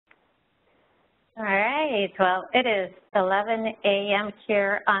All right, well, it is 11 a.m.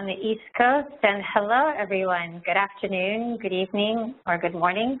 here on the East Coast, and hello, everyone. Good afternoon, good evening, or good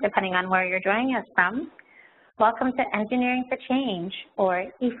morning, depending on where you're joining us from. Welcome to Engineering for Change, or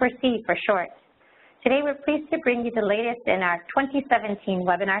E4C for short. Today, we're pleased to bring you the latest in our 2017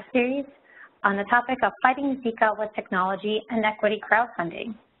 webinar series on the topic of fighting Zika with technology and equity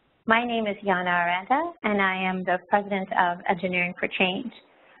crowdfunding. My name is Yana Aranda, and I am the President of Engineering for Change.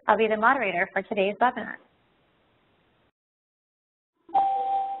 I'll be the moderator for today's webinar.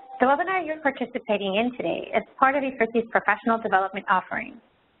 The webinar you're participating in today is part of E4C's professional development offering.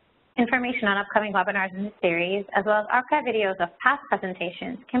 Information on upcoming webinars in the series, as well as archive videos of past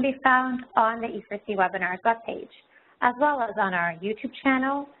presentations, can be found on the E4C webinars webpage, as well as on our YouTube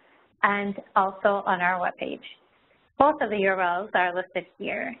channel and also on our webpage. Both of the URLs are listed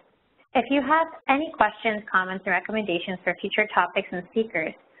here. If you have any questions, comments, or recommendations for future topics and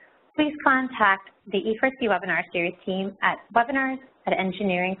speakers, please contact the E4C webinar series team at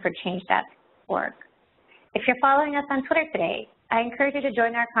webinars@engineeringforchange.org. If you're following us on Twitter today, I encourage you to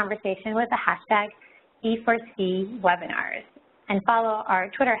join our conversation with the hashtag E4C webinars and follow our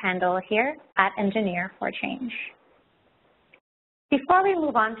Twitter handle here at Engineer for Change. Before we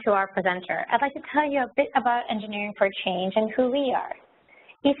move on to our presenter, I'd like to tell you a bit about Engineering for Change and who we are.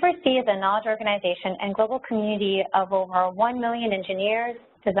 E4C is a knowledge organization and global community of over 1 million engineers,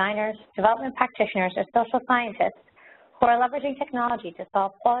 designers, development practitioners, or social scientists who are leveraging technology to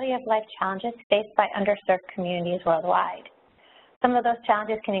solve quality of life challenges faced by underserved communities worldwide. Some of those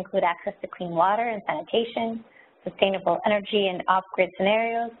challenges can include access to clean water and sanitation, sustainable energy and off-grid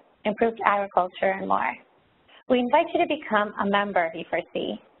scenarios, improved agriculture, and more. We invite you to become a member of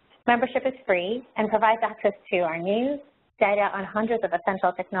E4C. Membership is free and provides access to our news, data on hundreds of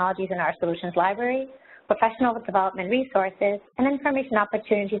essential technologies in our solutions library, professional development resources, and information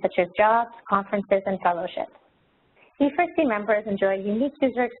opportunities such as jobs, conferences, and fellowships. E4C members enjoy a unique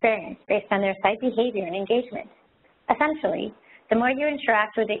user experience based on their site behavior and engagement. Essentially, the more you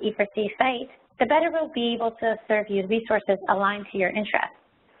interact with the E4C site, the better we'll be able to serve you resources aligned to your interests.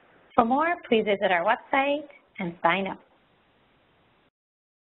 For more, please visit our website and sign up.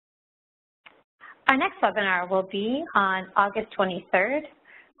 Our next webinar will be on August 23rd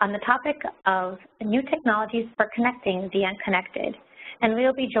on the topic of new technologies for connecting the unconnected. And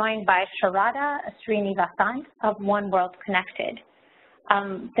we'll be joined by Sharada Srinivasan of One World Connected.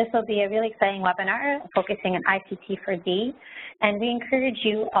 This will be a really exciting webinar focusing on ICT for Z, and we encourage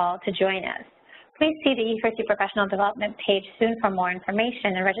you all to join us. Please see the E4C Professional Development page soon for more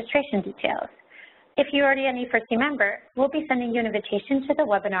information and registration details. If you're already an E4C member, we'll be sending you an invitation to the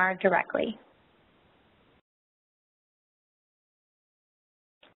webinar directly.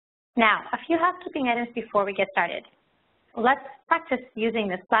 Now, a few housekeeping items before we get started. Let's practice using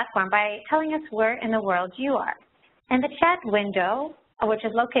this platform by telling us where in the world you are. In the chat window, which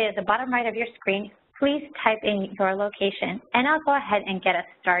is located at the bottom right of your screen, please type in your location, and I'll go ahead and get us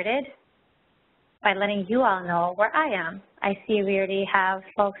started by letting you all know where I am. I see we already have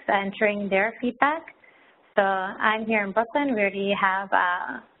folks entering their feedback. So I'm here in Brooklyn. We already have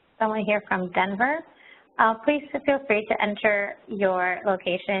someone here from Denver. Please feel free to enter your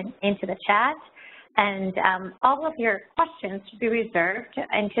location into the chat, and all of your questions should be reserved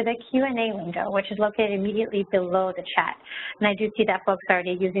into the Q&A window, which is located immediately below the chat. And I do see that folks are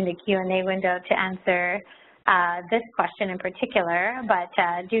already using the Q&A window to answer this question in particular, but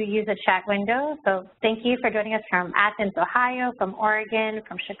do use the chat window. So thank you for joining us from Athens, Ohio, from Oregon,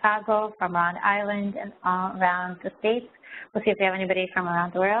 from Chicago, from Rhode Island, and all around the States. We'll see if we have anybody from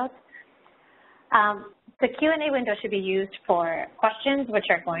around the world. The Q&A window should be used for questions, which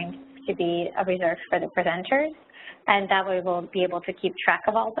are going to be reserved for the presenters, and that way we'll be able to keep track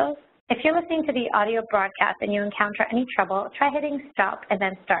of all those. If you're listening to the audio broadcast and you encounter any trouble, try hitting stop and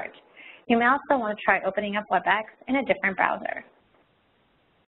then start. You may also want to try opening up WebEx in a different browser.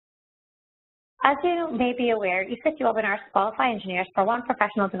 As you may be aware, E4C webinars qualify engineers for 1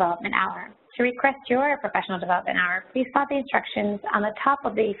 professional development hour. To request your professional development hour, please follow the instructions on the top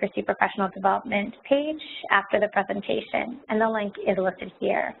of the E4C professional development page after the presentation, and the link is listed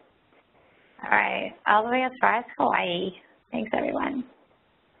here. All right, all the way as far as Hawaii. Thanks, everyone.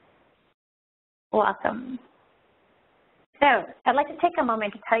 Welcome. So I'd like to take a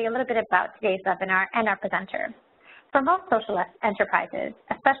moment to tell you a little bit about today's webinar and our presenter. For most social enterprises,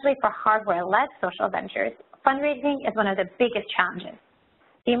 especially for hardware-led social ventures, fundraising is one of the biggest challenges.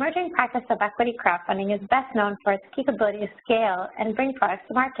 The emerging practice of equity crowdfunding is best known for its capability to scale and bring products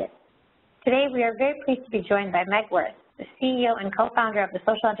to market. Today, we are very pleased to be joined by Meg Worth, the CEO and co-founder of the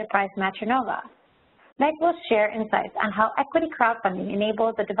social enterprise MATERNOVA. Meg will share insights on how equity crowdfunding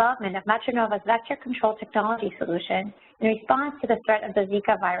enables the development of MATERNOVA'S vector control technology solution in response to the threat of the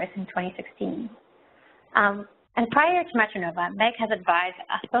Zika virus in 2016. And prior to MATERNOVA, Meg has advised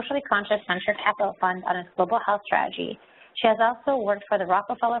a socially conscious venture capital fund on its global health strategy. She has also worked for the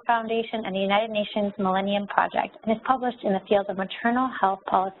Rockefeller Foundation and the United Nations Millennium Project and is published in the fields of maternal health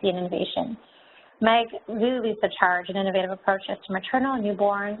policy and innovation. Meg really leads the charge in innovative approaches to maternal,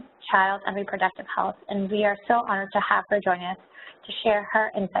 newborn, child, and reproductive health, and we are so honored to have her join us to share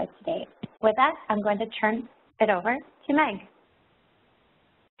her insights today. With that, I'm going to turn it over to Meg.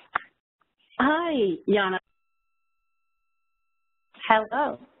 Hi, Jana.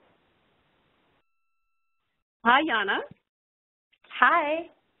 Hello. Hi, Jana. Hi.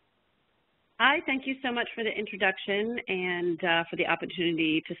 Hi, thank you so much for the introduction and for the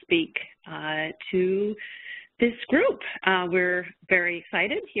opportunity to speak to this group. We're very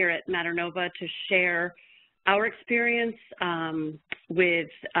excited here at MATERNOVA to share our experience with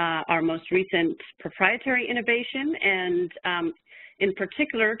our most recent proprietary innovation and in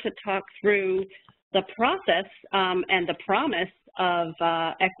particular to talk through the process and the promise of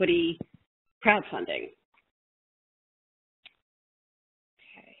equity crowdfunding.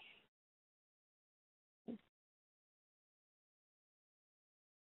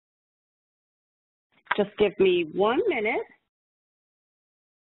 Just give me 1 minute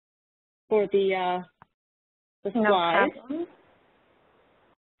for the slides. No.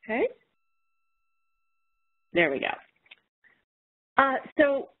 Okay. There we go.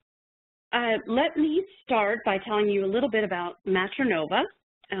 Let me start by telling you a little bit about MATERNOVA.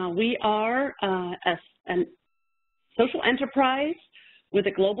 We are a social enterprise with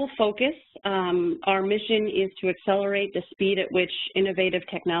a global focus. Our mission is to accelerate the speed at which innovative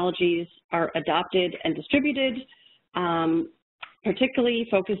technologies are adopted and distributed, particularly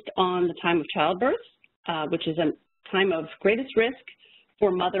focused on the time of childbirth, which is a time of greatest risk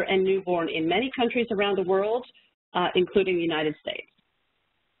for mother and newborn in many countries around the world, including the United States.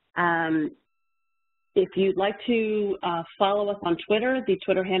 If you'd like to follow us on Twitter, the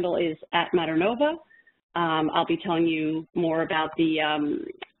Twitter handle is @MATERNOVA. I'll be telling you more about the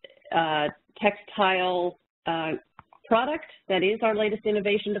textile product that is our latest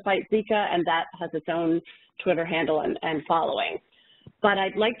innovation to fight Zika, and that has its own Twitter handle and following. But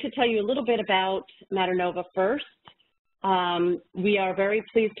I'd like to tell you a little bit about MATERNOVA first. We are very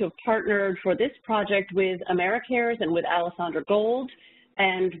pleased to have partnered for this project with AmeriCares and with Alessandra Gold,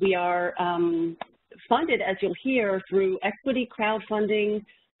 and we are funded, as you'll hear, through equity crowdfunding,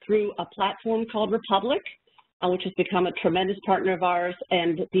 through a platform called Republic, which has become a tremendous partner of ours.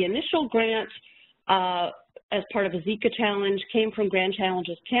 And the initial grant as part of a Zika challenge came from Grand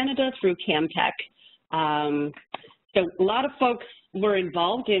Challenges Canada through CamTech. So a lot of folks were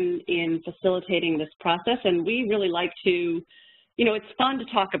involved in facilitating this process, and we really like to, it's fun to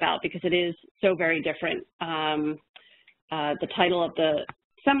talk about because it is so very different. The title of the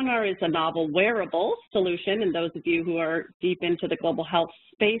seminar is a novel wearable solution, and those of you who are deep into the global health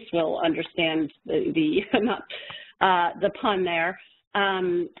space will understand the pun there.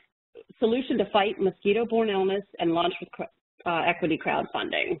 Solution to fight mosquito-borne illness and launched with equity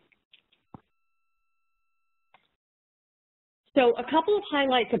crowdfunding. So a couple of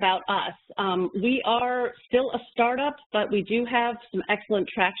highlights about us. We are still a startup, but we do have some excellent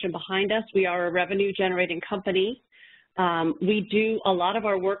traction behind us. We are a revenue-generating company. We do a lot of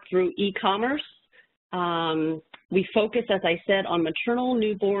our work through e-commerce. We focus, as I said, on maternal,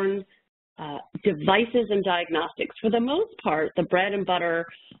 newborn devices and diagnostics. For the most part, the bread and butter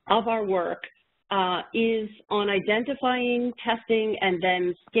of our work is on identifying, testing, and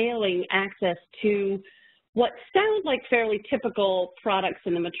then scaling access to what sound like fairly typical products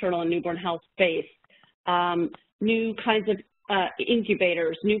in the maternal and newborn health space. New kinds of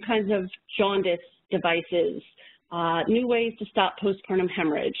incubators, new kinds of jaundice devices, new ways to stop postpartum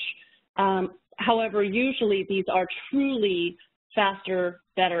hemorrhage. However, usually these are truly faster,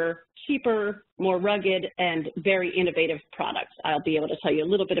 better, cheaper, more rugged, and very innovative products. I'll be able to tell you a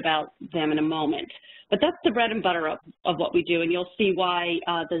little bit about them in a moment. But that's the bread and butter of what we do, and you'll see why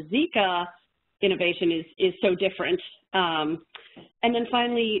the Zika innovation is so different. And then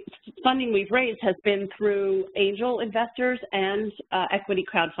finally, funding we've raised has been through angel investors and equity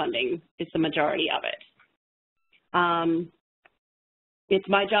crowdfunding is the majority of it. It's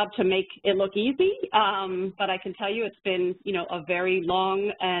my job to make it look easy, but I can tell you it's been, a very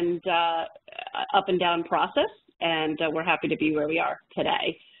long and up and down process, and we're happy to be where we are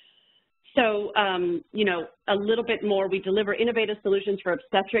today. So, a little bit more, we deliver innovative solutions for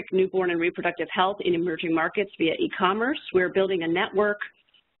obstetric, newborn, and reproductive health in emerging markets via e-commerce. We're building a network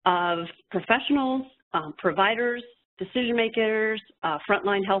of professionals providers, decision makers,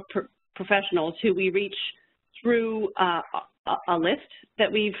 frontline health professionals who we reach through a list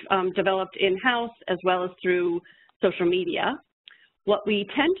that we've developed in-house as well as through social media. What we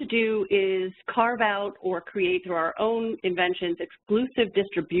tend to do is carve out or create through our own inventions exclusive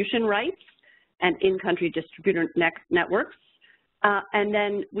distribution rights and in-country distributor networks. And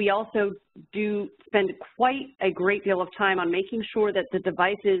then we also do spend quite a great deal of time on making sure that the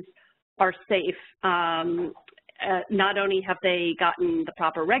devices are safe. Not only have they gotten the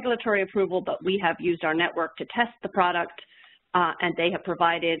proper regulatory approval, but we have used our network to test the product, and they have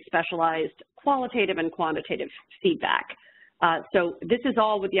provided specialized qualitative and quantitative feedback. So this is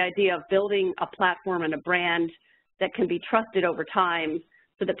all with the idea of building a platform and a brand that can be trusted over time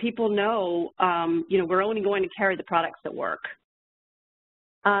so that people know, we're only going to carry the products that work.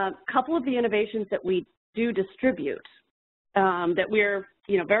 A couple of the innovations that we do distribute that we're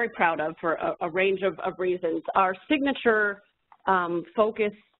very proud of for a range of reasons. Our signature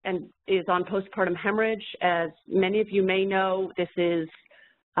focus is on postpartum hemorrhage. As many of you may know, this is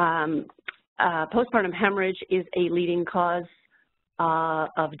postpartum hemorrhage is a leading cause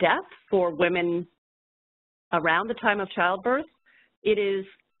of death for women around the time of childbirth. It is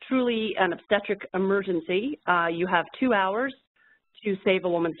truly an obstetric emergency. You have 2 hours to save a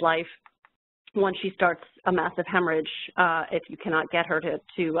woman's life once she starts a massive hemorrhage, if you cannot get her to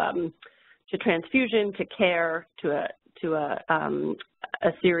transfusion, to care, to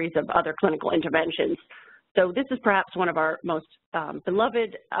a series of other clinical interventions. So this is perhaps one of our most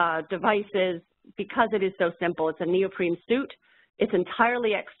beloved devices because it is so simple. It's a neoprene suit. It's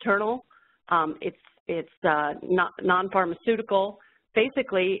entirely external. It's non-pharmaceutical.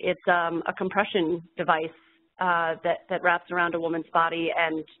 Basically, it's a compression device that wraps around a woman's body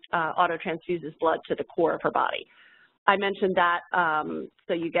and auto-transfuses blood to the core of her body. I mentioned that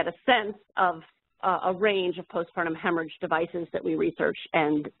so you get a sense of a range of postpartum hemorrhage devices that we research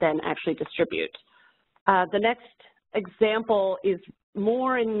and then actually distribute. The next example is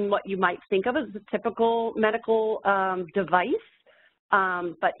more in what you might think of as a typical medical device,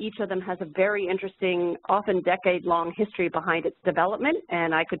 but each of them has a very interesting, often decade-long history behind its development,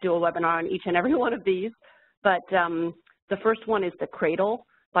 and I could do a webinar on each and every one of these. But the first one is the Cradle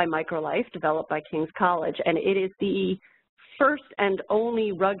by Microlife, developed by King's College, and it is the first and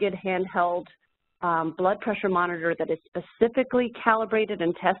only rugged handheld blood pressure monitor that is specifically calibrated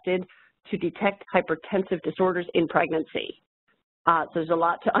and tested to detect hypertensive disorders in pregnancy. So there's a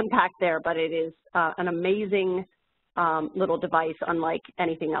lot to unpack there, but it is an amazing little device unlike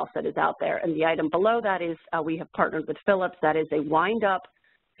anything else that is out there. And the item below that is we have partnered with Philips. That is a wind-up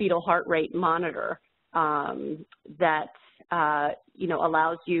fetal heart rate monitor that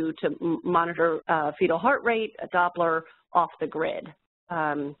allows you to monitor fetal heart rate, a Doppler, off the grid.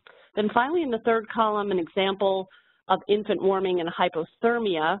 Then finally, in the third column, an example of infant warming and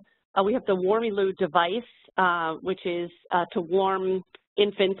hypothermia. We have the Warmiloo device, which is to warm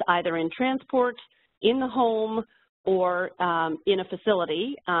infants either in transport, in the home, or in a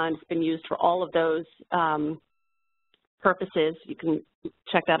facility. And it's been used for all of those purposes. You can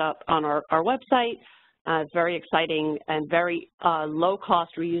check that up on our website. It's very exciting and very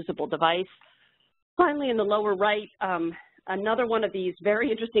low-cost reusable device. Finally, in the lower right, another one of these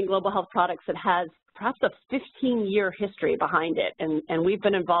very interesting global health products that has perhaps a 15-year history behind it. And we've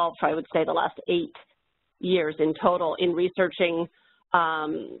been involved for, I would say, the last 8 years in total in researching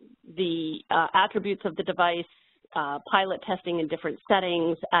the attributes of the device, pilot testing in different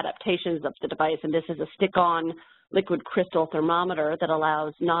settings, adaptations of the device. And this is a stick-on liquid crystal thermometer that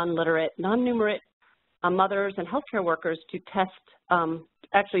allows non-literate, non-numerate mothers and healthcare workers to test,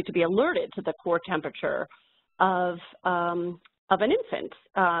 actually to be alerted to the core temperature of an infant.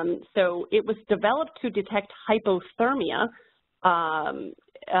 So it was developed to detect hypothermia,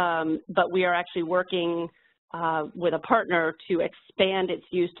 but we are actually working with a partner to expand its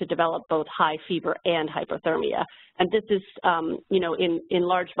use to develop both high fever and hypothermia. And this is, in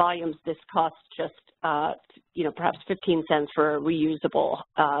large volumes, this costs just, perhaps 15 cents for a reusable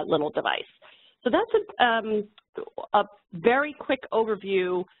little device. So that's a very quick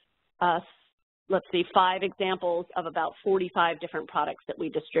overview. Let's see, 5 examples of about 45 different products that we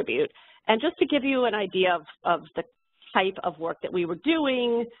distribute. And just to give you an idea of the type of work that we were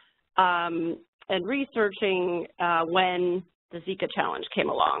doing and researching when the Zika challenge came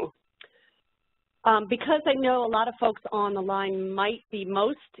along. Because I know a lot of folks on the line might be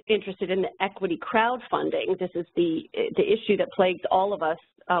most interested in the equity crowdfunding. This is the issue that plagues all of us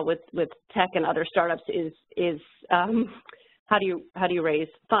with tech and other startups is how do you raise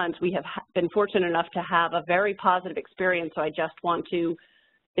funds? We have been fortunate enough to have a very positive experience, so I just want to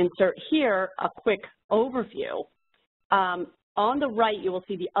insert here a quick overview. On the right, you will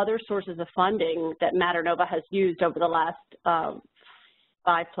see the other sources of funding that MATERNOVA has used over the last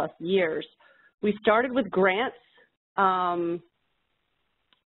 5+ years. We started with grants,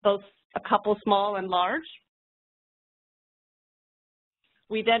 both a couple small and large.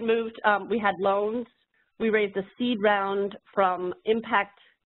 We then moved, we had loans. We raised a seed round from impact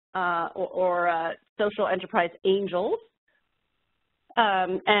or social enterprise angels.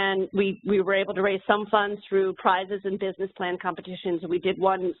 And we were able to raise some funds through prizes and business plan competitions. We did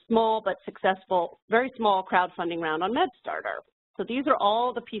one small but successful, very small crowdfunding round on MedStarter. So these are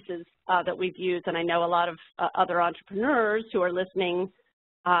all the pieces that we've used, and I know a lot of other entrepreneurs who are listening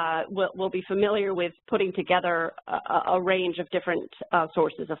will be familiar with putting together a range of different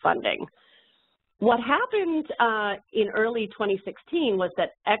sources of funding. What happened in early 2016 was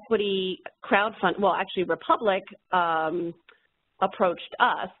that Equity Crowdfund, well, actually Republic approached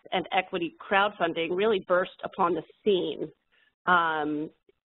us, and Equity Crowdfunding really burst upon the scene.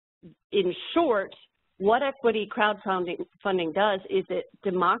 In short, what Equity Crowdfunding does is it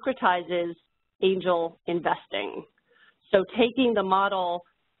democratizes angel investing. So taking the model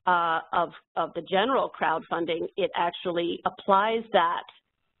of the general crowdfunding, it actually applies that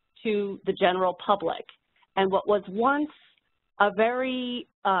to the general public. And what was once a very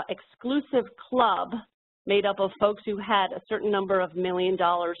exclusive club made up of folks who had a certain number of $1 million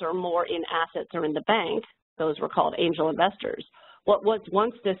or more in assets or in the bank, those were called angel investors. What was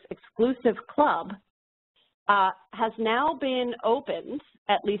once this exclusive club has now been opened,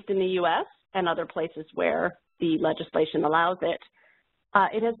 at least in the US and other places where the legislation allows it.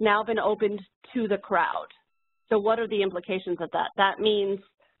 It has now been opened to the crowd. So what are the implications of that? That means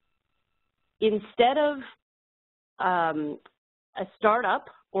instead of a startup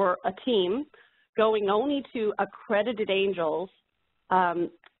or a team going only to accredited angels,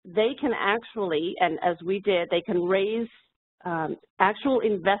 they can actually, and as we did, they can raise actual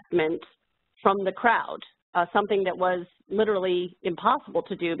investment from the crowd, something that was literally impossible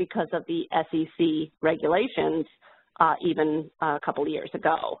to do because of the SEC regulations even a couple of years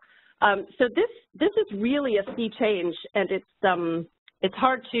ago. So this is really a sea change, and it's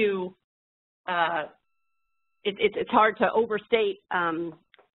hard to it's hard to overstate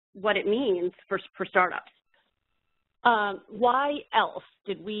what it means for startups. Why else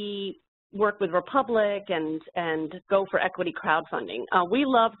did we work with Republic and go for equity crowdfunding? We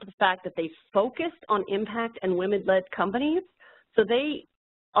loved the fact that they focused on impact and women-led companies. So they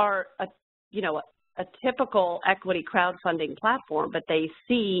are a typical equity crowdfunding platform, but they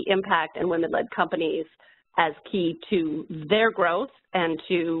see impact and women-led companies as key to their growth and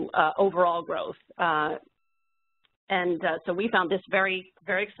to overall growth. So we found this very,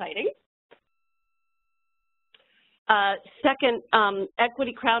 very exciting. Second,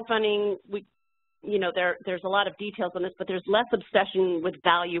 equity crowdfunding, there's a lot of details on this, but there's less obsession with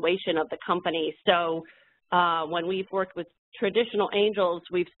valuation of the company. So when we've worked with traditional angels,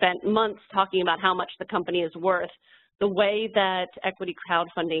 we've spent months talking about how much the company is worth. The way that equity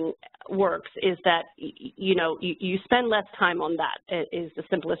crowdfunding works is that, you spend less time on that, is the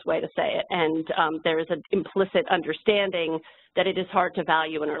simplest way to say it. And there is an implicit understanding that it is hard to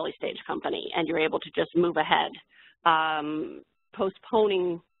value an early stage company, and you're able to just move ahead,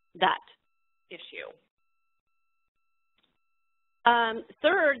 postponing that issue.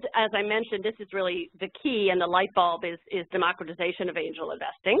 Third, as I mentioned, this is really the key, and the light bulb is democratization of angel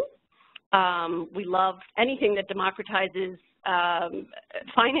investing. We love anything that democratizes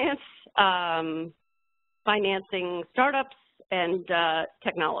finance, financing startups, and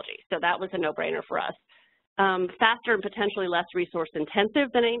technology. So that was a no-brainer for us. Faster and potentially less resource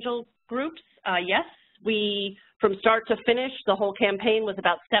intensive than angel groups. Yes, from start to finish, the whole campaign was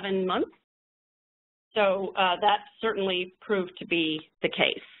about 7 months. So that certainly proved to be the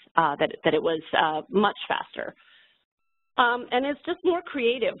case, that it was much faster. And it's just more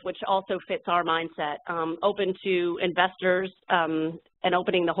creative, which also fits our mindset, open to investors and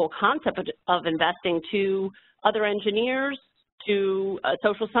opening the whole concept of investing to other engineers, to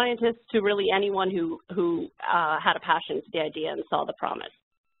social scientists, to really anyone who had a passion for the idea and saw the promise.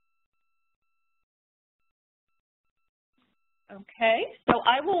 Okay, so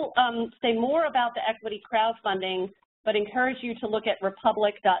I will say more about the equity crowdfunding, but encourage you to look at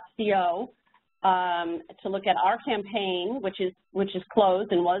republic.co to look at our campaign, which is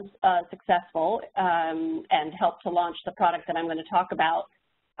closed and was successful, and helped to launch the product that I'm going to talk about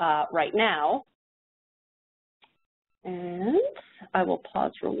right now. And I will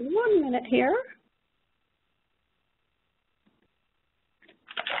pause for 1 minute here.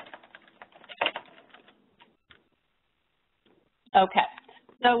 Okay,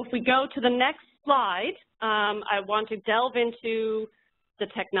 So if we go to the next slide, I want to delve into the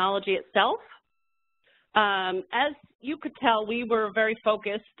technology itself. As you could tell, we were very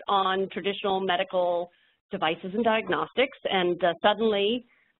focused on traditional medical devices and diagnostics, and suddenly,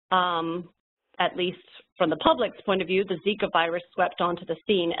 at least from the public's point of view, the Zika virus swept onto the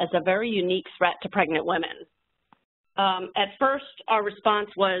scene as a very unique threat to pregnant women. At first, our response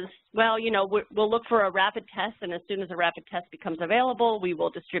was, well, you know, we'll look for a rapid test, and as soon as a rapid test becomes available, we will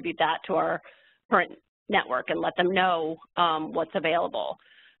distribute that to our current network and let them know what's available.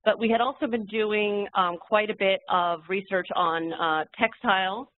 But we had also been doing quite a bit of research on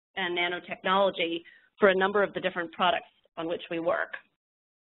textile and nanotechnology for a number of the different products on which we work.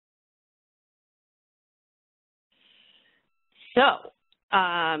 So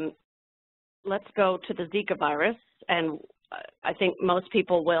let's go to the Zika virus, and I think most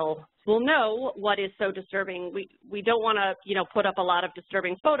people will know what is so disturbing. We don't want to, you know, put up a lot of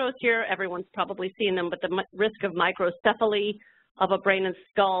disturbing photos here. Everyone's probably seen them, but the risk of microcephaly of a brain and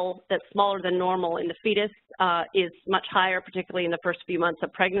skull that's smaller than normal in the fetus is much higher, particularly in the first few months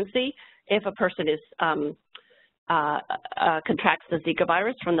of pregnancy, if a person is contracts the Zika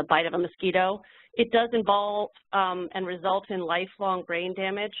virus from the bite of a mosquito. It does involve and result in lifelong brain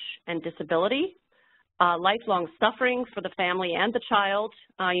damage and disability, lifelong suffering for the family and the child.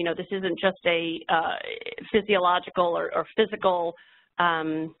 You know, this isn't just a physiological or physical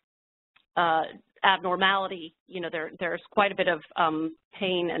abnormality. You know, there's quite a bit of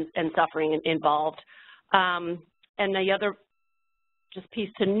pain and suffering involved. And the other just piece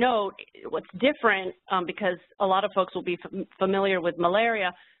to note, what's different, because a lot of folks will be familiar with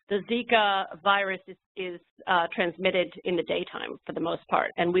malaria, the Zika virus is transmitted in the daytime for the most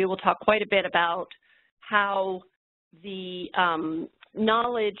part. And we will talk quite a bit about how the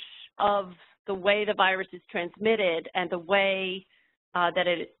knowledge of the way the virus is transmitted and the way that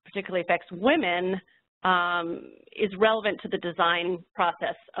it particularly affects women is relevant to the design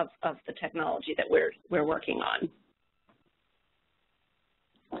process of the technology that we're working on.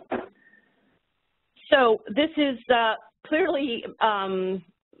 So this is clearly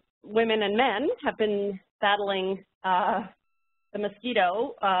women and men have been battling the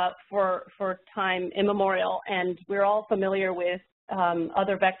mosquito for time immemorial, and we're all familiar with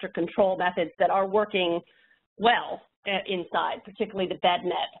other vector control methods that are working well inside, particularly the bed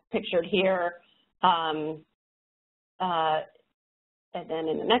net pictured here. And then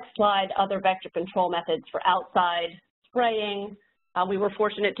in the next slide, other vector control methods for outside spraying. We were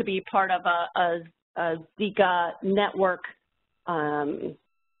fortunate to be part of a Zika network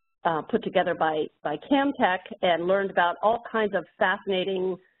put together by Camtech, and learned about all kinds of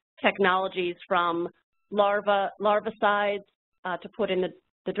fascinating technologies, from larvicides to put in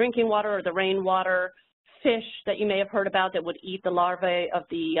the drinking water or the rainwater, fish that you may have heard about that would eat the larvae of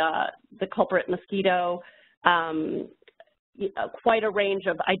the culprit mosquito, quite a range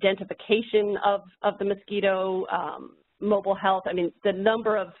of identification of the mosquito, mobile health. I mean, the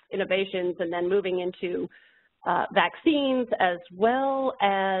number of innovations, and then moving into vaccines as well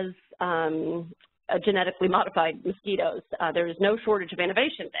as genetically modified mosquitoes. There is no shortage of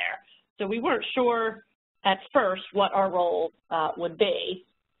innovation there. So we weren't sure at first what our role would be.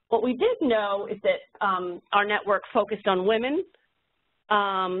 What we did know is that our network focused on women,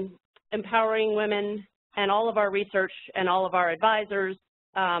 empowering women, and all of our research and all of our advisors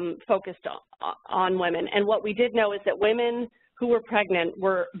focused on women. And what we did know is that women who were pregnant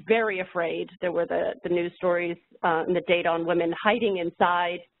were very afraid. There were the news stories and the data on women hiding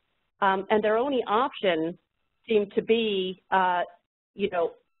inside, and their only option seemed to be, you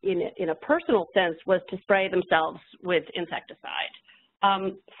know, in a personal sense, was to spray themselves with insecticide.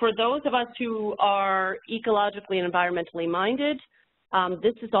 For those of us who are ecologically and environmentally minded,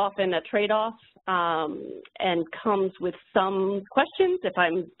 this is often a trade-off and comes with some questions. If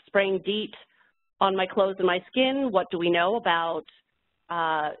I'm spraying DEET on my clothes and my skin, what do we know about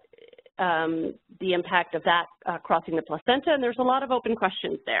the impact of that crossing the placenta? And there's a lot of open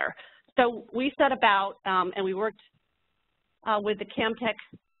questions there. So we set about and we worked with the Camtech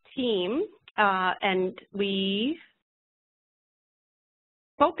team, and we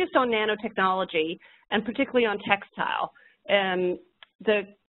focused on nanotechnology, and particularly on textile. And the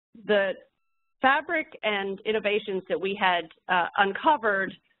fabric and innovations that we had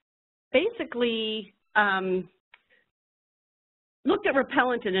uncovered basically looked at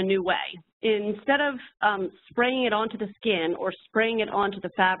repellent in a new way. Instead of spraying it onto the skin or spraying it onto the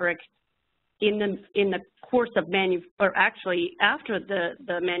fabric in the course of or actually after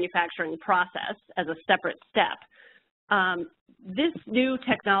the manufacturing process as a separate step, this new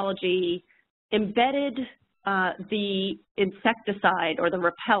technology embedded the insecticide or the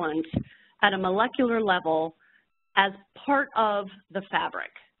repellent at a molecular level as part of the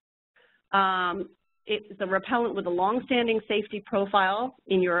fabric. It's a repellent with a long-standing safety profile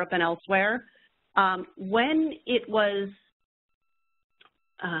in Europe and elsewhere. When it was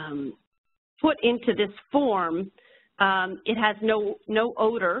put into this form, it has no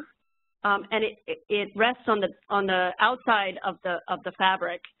odor, and it rests on the outside of the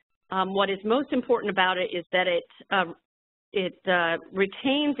fabric. What is most important about it is that it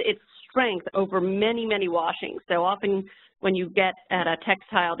retains its strength over many, many washings. So often when you get at a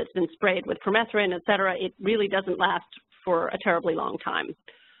textile that's been sprayed with permethrin, et cetera, it really doesn't last for a terribly long time.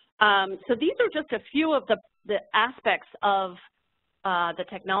 So these are just a few of the aspects of the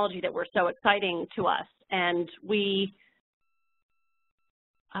technology that were so exciting to us. And we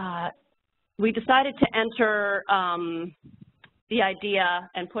decided to enter the idea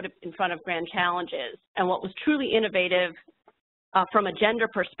and put it in front of grand challenges. And what was truly innovative from a gender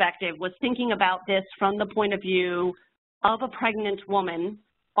perspective was thinking about this from the point of view of a pregnant woman,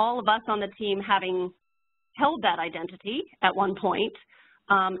 all of us on the team having held that identity at one point,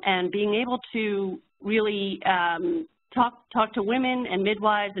 and being able to really talk to women and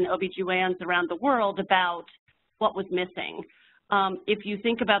midwives and OBGYNs around the world about what was missing. If you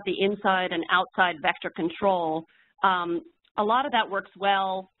think about the inside and outside vector control, a lot of that works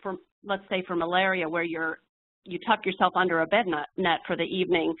well for, let's say, for malaria, where you tuck yourself under a bed net for the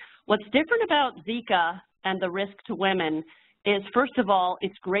evening. What's different about Zika and the risk to women is, first of all,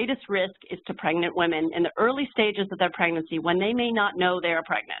 its greatest risk is to pregnant women in the early stages of their pregnancy when they may not know they are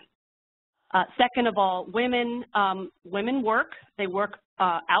pregnant. Second of all, women work. They work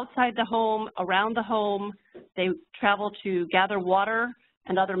outside the home, around the home. They travel to gather water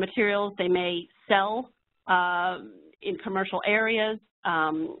and other materials. They may sell in commercial areas,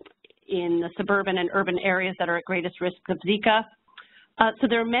 in the suburban and urban areas that are at greatest risk of Zika. So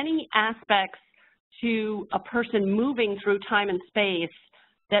there are many aspects to a person moving through time and space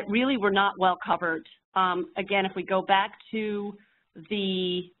that really were not well covered. Again, if we go back to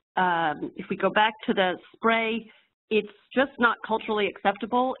the spray, it's just not culturally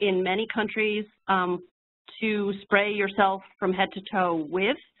acceptable in many countries to spray yourself from head to toe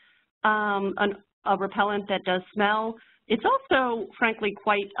with a repellent that does smell. It's also, frankly,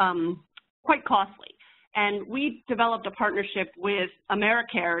 quite costly. And we developed a partnership with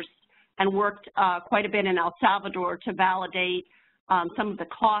AmeriCares and worked quite a bit in El Salvador to validate some of the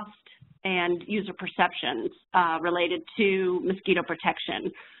cost and user perceptions related to mosquito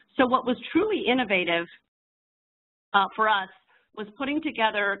protection. So what was truly innovative for us was putting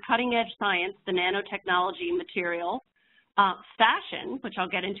together cutting-edge science, the nanotechnology material, fashion, which I'll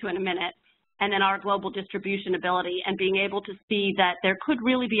get into in a minute, and then our global distribution ability, and being able to see that there could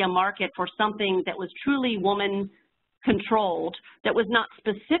really be a market for something that was truly woman-controlled, that was not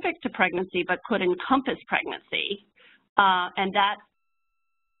specific to pregnancy, but could encompass pregnancy. And that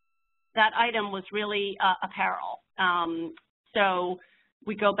item was really apparel. So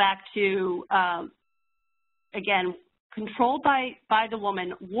we go back to, again, controlled by the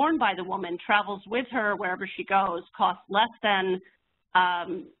woman, worn by the woman, travels with her wherever she goes, costs less than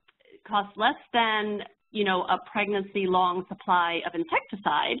you know, a pregnancy-long supply of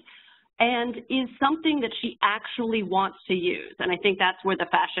insecticide, and is something that she actually wants to use. And I think that's where the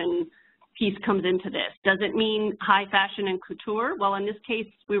fashion piece comes into this. Does it mean high fashion and couture? Well, in this case,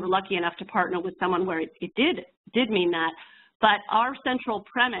 we were lucky enough to partner with someone where it did mean that. But our central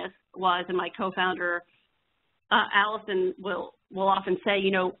premise was, and my co-founder, Allison, will often say,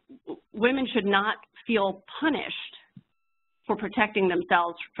 you know, women should not feel punished for protecting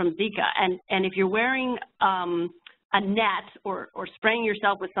themselves from Zika. And if you're wearing a net or spraying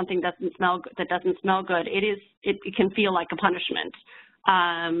yourself with something that doesn't smell good, it can feel like a punishment.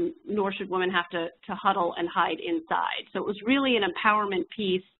 Nor should women have to huddle and hide inside. So it was really an empowerment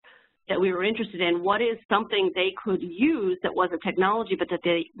piece that we were interested in. What is something they could use that was a technology, but that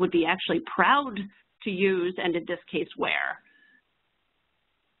they would be actually proud to use, and in this case, wear?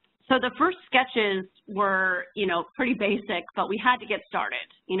 So the first sketches were, you know, pretty basic, but we had to get started.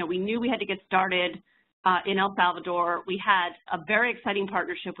 You know, we knew we had to get started in El Salvador. We had a very exciting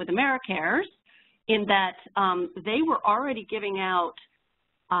partnership with AmeriCares in that they were already giving out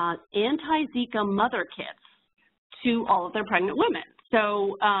anti-Zika mother kits to all of their pregnant women.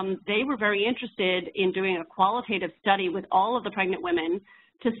 So they were very interested in doing a qualitative study with all of the pregnant women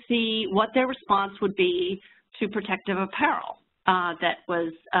to see what their response would be to protective apparel that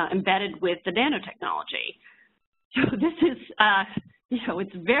was embedded with the nanotechnology. So this is, you know,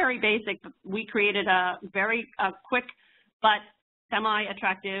 it's very basic. We created a very quick but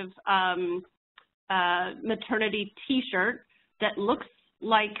semi-attractive maternity t-shirt that looks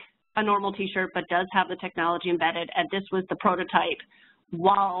like a normal t-shirt but does have the technology embedded, and this was the prototype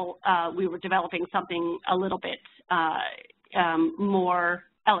while we were developing something a little bit more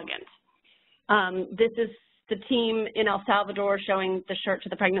elegant. This is the team in El Salvador showing the shirt to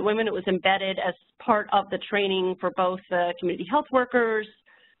the pregnant women. It was embedded as part of the training for both the community health workers,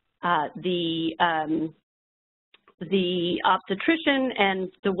 the obstetrician,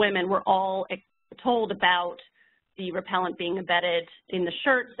 and the women were all told about the repellent being embedded in the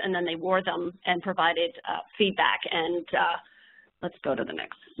shirts, and then they wore them and provided feedback. And let's go to the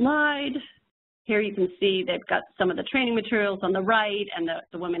next slide. Here you can see they've got some of the training materials on the right, and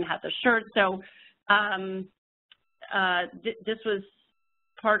the women have the shirts. So this was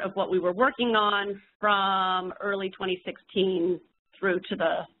part of what we were working on from early 2016 through to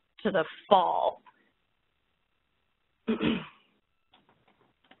the fall. Okay.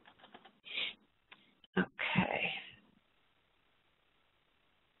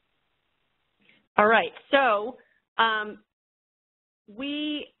 All right, so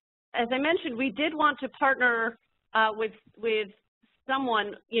as I mentioned, we did want to partner with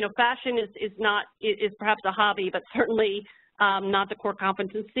someone. You know, fashion is perhaps a hobby, but certainly not the core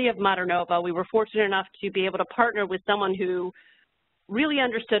competency of Maternova. We were fortunate enough to be able to partner with someone who really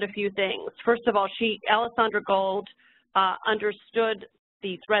understood a few things. First of all, Alessandra Gold, understood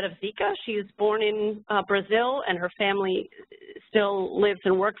the threat of Zika. She was born in Brazil, and her family still lives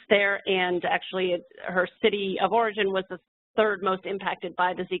and works there, and actually her city of origin was the third most impacted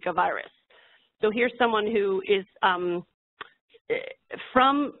by the Zika virus. So here's someone who is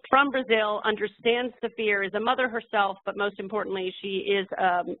from Brazil, understands the fear, is a mother herself, but most importantly, she is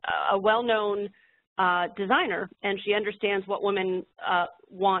a well-known designer, and she understands what women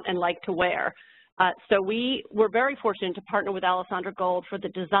want and like to wear. So we were very fortunate to partner with Alessandra Gold for the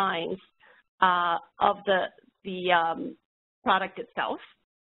designs of the product itself.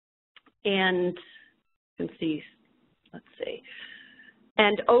 And you can see, let's see.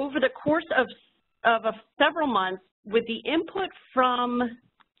 And over the course of several months, with the input from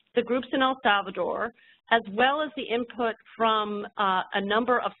the groups in El Salvador, as well as the input from a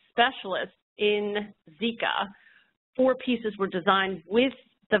number of specialists in Zika, 4 pieces were designed with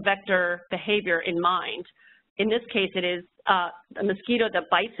the vector behavior in mind. In this case, it is a mosquito that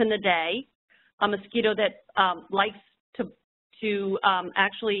bites in the day, a mosquito that likes to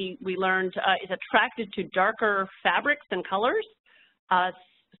actually, we learned, is attracted to darker fabrics and colors.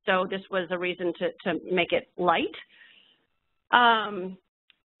 So this was a reason to make it light.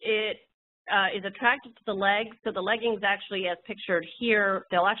 It is attracted to the legs. So the leggings actually, as pictured here,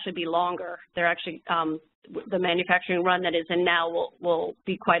 they'll actually be longer. They're actually, the manufacturing run that is in now will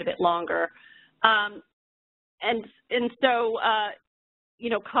be quite a bit longer. And so, you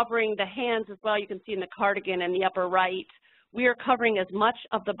know, covering the hands as well, you can see in the cardigan in the upper right, we are covering as much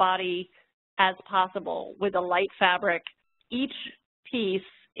of the body as possible with a light fabric. Each piece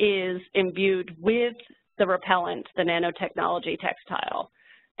is imbued with the repellent, the nanotechnology textile.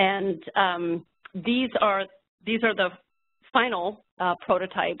 And these are the final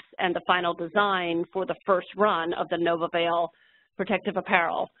prototypes and the final design for the first run of the NovaVale protective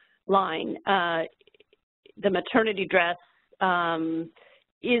apparel line. The maternity dress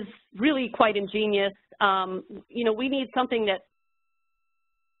is really quite ingenious. You know, we need something that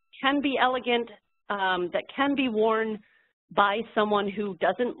can be elegant, that can be worn by someone who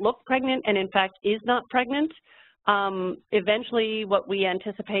doesn't look pregnant and in fact is not pregnant. Eventually what we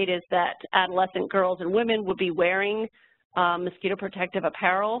anticipate is that adolescent girls and women would be wearing mosquito protective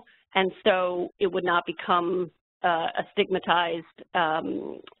apparel, and so it would not become a stigmatized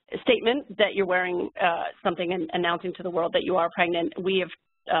statement that you're wearing something and announcing to the world that you are pregnant. We have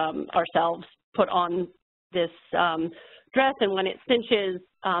ourselves put on this dress, and when it cinches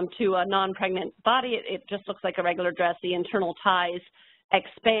to a non-pregnant body, it just looks like a regular dress. The internal ties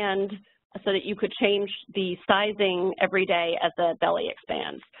expand so that you could change the sizing every day as the belly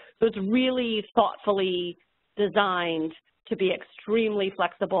expands. So it's really thoughtfully designed to be extremely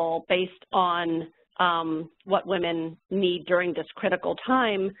flexible based on what women need during this critical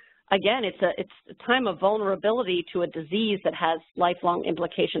time. Again, it's a time of vulnerability to a disease that has lifelong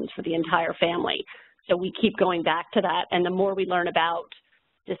implications for the entire family. So we keep going back to that, and the more we learn about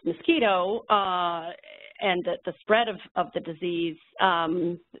this mosquito and the spread of the disease,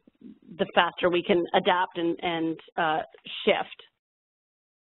 the faster we can adapt and shift.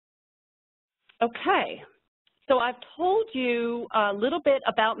 Okay, so I've told you a little bit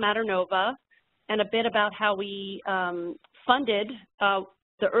about Maternova and a bit about how we funded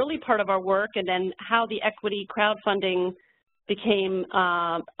the early part of our work, and then how the equity crowdfunding became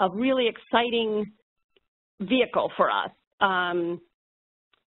a really exciting vehicle for us.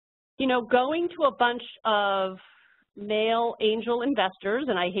 You know, going to a bunch of male angel investors,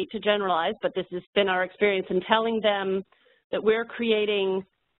 and I hate to generalize, but this has been our experience, in telling them that we're creating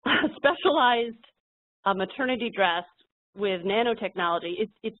a specialized maternity dress with nanotechnology,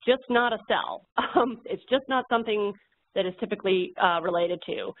 it's just not a sell. It's just not something that is typically related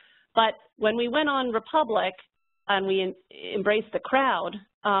to. But when we went on Republic and we embraced the crowd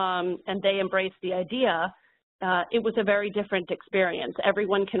and they embraced the idea, it was a very different experience.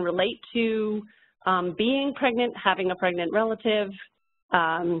 Everyone can relate to being pregnant, having a pregnant relative,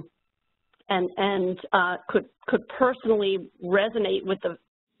 and could personally resonate with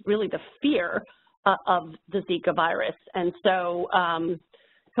really the fear of the Zika virus. And so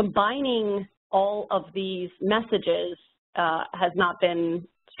combining all of these messages has not been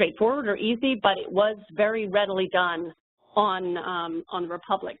straightforward or easy, but it was very readily done on the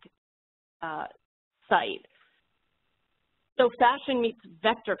Republic site. So fashion meets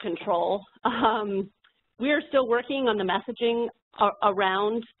vector control. We are still working on the messaging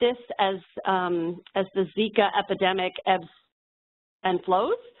around this as the Zika epidemic ebbs and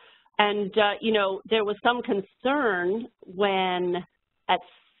flows. And, you know, there was some concern when at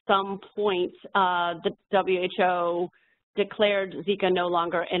some point the WHO declared Zika no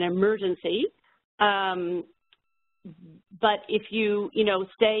longer an emergency. But if you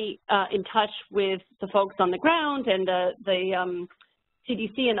stay in touch with the folks on the ground and the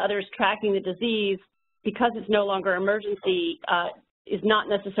CDC and others tracking the disease, because it's no longer emergency, is not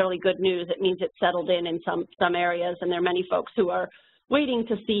necessarily good news. It means it's settled in some areas, and there are many folks who are waiting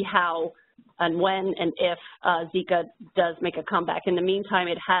to see how and when and if Zika does make a comeback. In the meantime,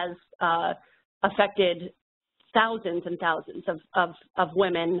 it has affected thousands and thousands of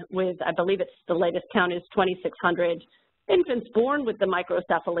women with, I believe it's the latest count is 2,600 infants born with the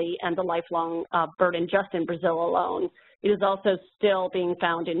microcephaly and the lifelong burden just in Brazil alone. It is also still being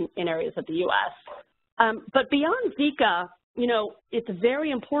found in areas of the U.S. But beyond Zika, you know, it's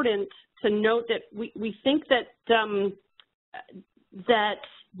very important to note that we think that that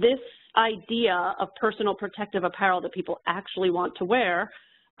this idea of personal protective apparel that people actually want to wear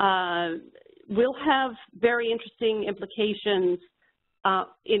will have very interesting implications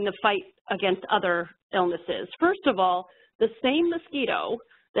in the fight against other illnesses. First of all, the same mosquito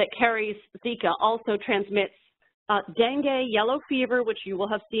that carries Zika also transmits dengue, yellow fever, which you will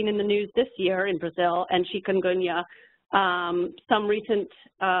have seen in the news this year in Brazil, and chikungunya. Some recent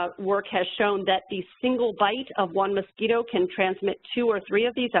work has shown that the single bite of one mosquito can transmit 2 or 3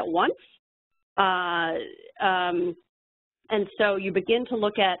 of these at once. And so you begin to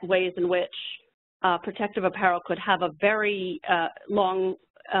look at ways in which protective apparel could have a very long,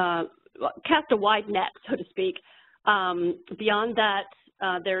 cast a wide net, so to speak. Beyond that,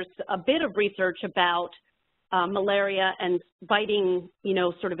 there's a bit of research about malaria and biting, you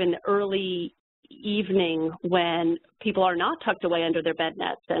know, sort of in the early evening when people are not tucked away under their bed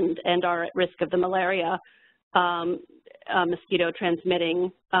nets and are at risk of the malaria mosquito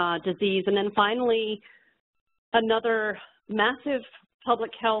transmitting disease. And then finally, another massive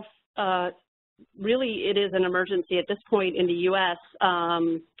public health, really it is an emergency at this point in the U.S.,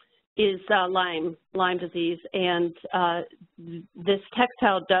 is Lyme disease. And this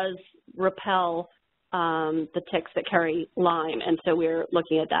textile does repel the ticks that carry Lyme, and so we're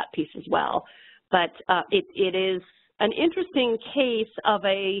looking at that piece as well. But it is an interesting case of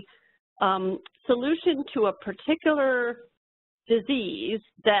a solution to a particular disease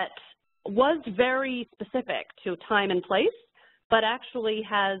that was very specific to time and place, but actually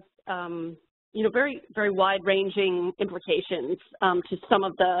has you know, very, very wide-ranging implications to some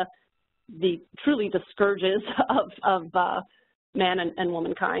of the truly the scourges of man and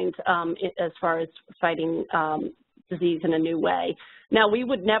womankind as far as fighting disease in a new way. Now, we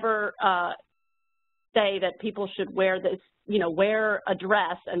would never say that people should wear this, you know, wear a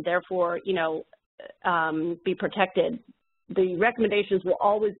dress and therefore, you know, be protected. The recommendations will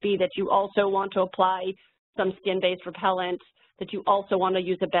always be that you also want to apply some skin-based repellent, that you also want to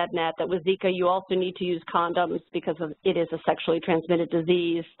use a bed net, that with Zika you also need to use condoms because it is a sexually transmitted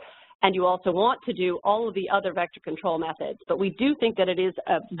disease, and you also want to do all of the other vector control methods. But we do think that it is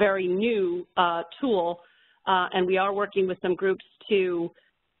a very new tool, and we are working with some groups to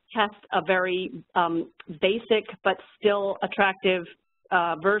test a very basic but still attractive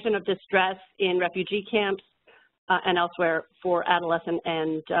version of this dress in refugee camps and elsewhere for adolescent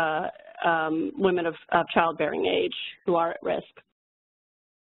and women of childbearing age who are at risk.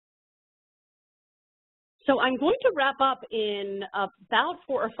 So I'm going to wrap up in about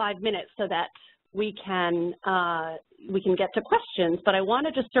 4 or 5 minutes so that we can we can get to questions, but I want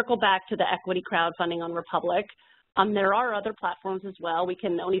to just circle back to the equity crowdfunding on Republic. There are other platforms as well. We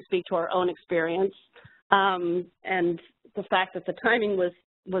can only speak to our own experience, and the fact that the timing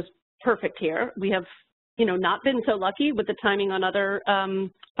was perfect here. We have, not been so lucky with the timing on other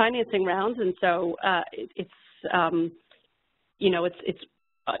financing rounds, and so it's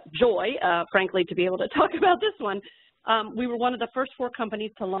joy, frankly, to be able to talk about this one. We were one of the first 4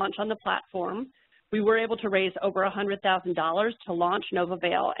 companies to launch on the platform. We were able to raise over $100,000 to launch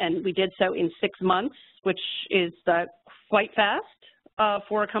NovaVale, and we did so in 6 months, which is quite fast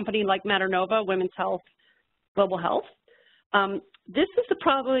for a company like MATERNOVA, Women's Health, Global Health. This is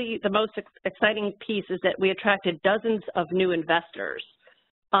probably the most exciting piece, is that we attracted dozens of new investors.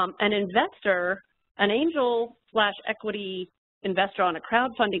 An investor, an angel/equity investor on a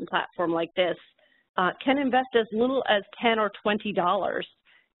crowdfunding platform like this can invest as little as $10 or $20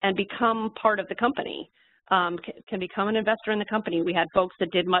 and become part of the company, can become an investor in the company. We had folks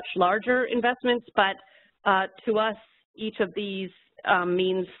that did much larger investments, but to us, each of these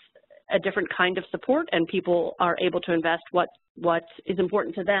means a different kind of support, and people are able to invest what is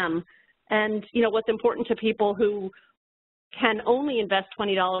important to them. And what's important to people who can only invest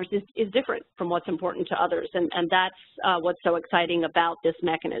 $20 is different from what's important to others, and that's what's so exciting about this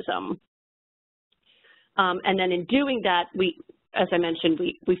mechanism. And then in doing that, as I mentioned,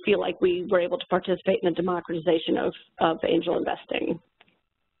 we feel like we were able to participate in the democratization of angel investing.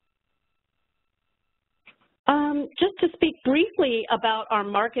 Just to speak briefly about our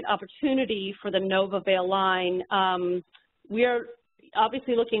market opportunity for the NovaVale line, we are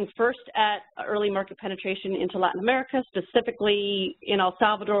obviously looking first at early market penetration into Latin America, specifically in El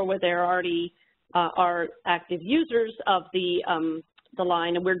Salvador, where there already are active users of the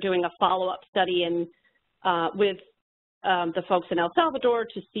line, and we're doing a follow-up study with the folks in El Salvador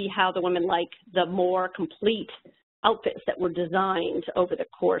to see how the women like the more complete outfits that were designed over the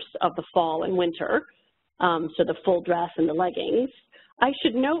course of the fall and winter, so the full dress and the leggings. I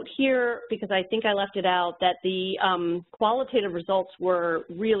should note here, because I think I left it out, that the qualitative results were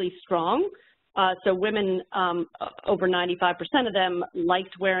really strong. So women, over 95% of them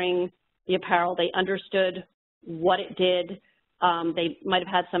liked wearing the apparel. They understood what it did. They might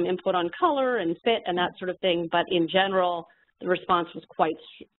have had some input on color and fit and that sort of thing, but in general, the response was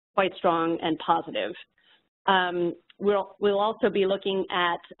quite strong and positive. We'll also be looking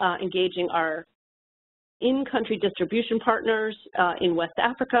at engaging our in-country distribution partners in West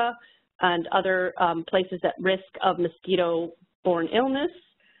Africa and other places at risk of mosquito-borne illness,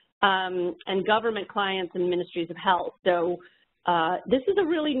 and government clients and ministries of health. So this is a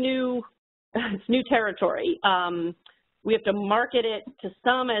really new territory. We have to market it to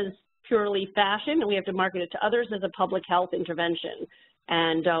some as purely fashion, and we have to market it to others as a public health intervention.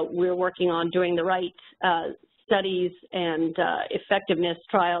 And we're working on doing the right studies and effectiveness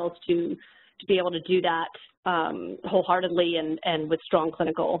trials to be able to do that wholeheartedly and with strong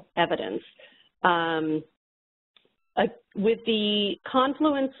clinical evidence. With the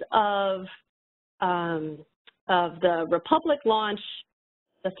confluence of the Republic launch,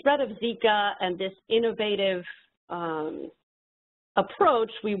 the threat of Zika, and this innovative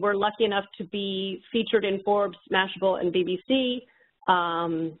approach, we were lucky enough to be featured in Forbes, Mashable, and BBC,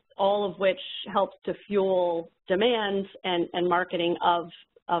 all of which helps to fuel demand and marketing of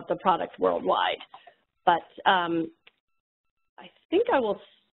the product worldwide. But I think I will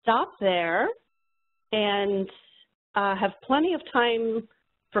stop there and have plenty of time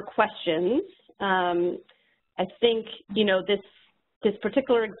for questions. I think, this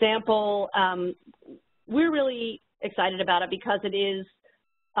particular example, we're really excited about it because it is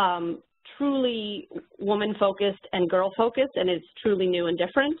truly woman-focused and girl-focused, and it's truly new and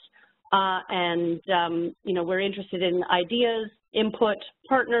different. We're interested in ideas, input,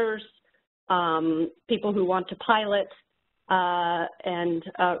 partners, people who want to pilot, and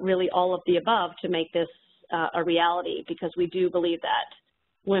really all of the above to make this a reality, because we do believe that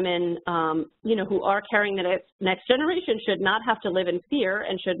women, who are carrying the next generation should not have to live in fear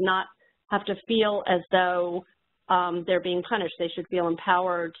and should not have to feel as though they're being punished. They should feel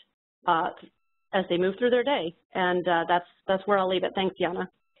empowered as they move through their day. And that's where I'll leave it. Thanks, Yana.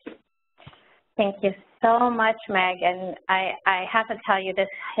 Thank you so much, Meg. And I have to tell you, this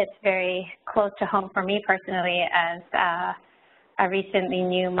hits very close to home for me personally as a recently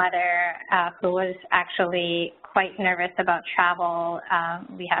new mother who was actually quite nervous about travel.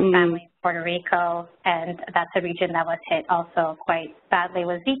 We have family in Puerto Rico, and that's a region that was hit also quite badly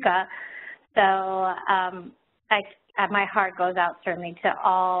with Zika. So my heart goes out certainly to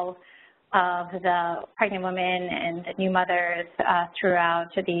all of the pregnant women and new mothers throughout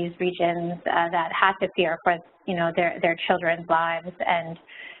these regions that had to fear for, their children's lives. And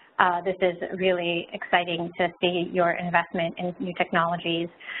this is really exciting to see your investment in new technologies.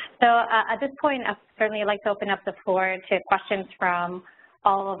 So at this point, I'd certainly like to open up the floor to questions from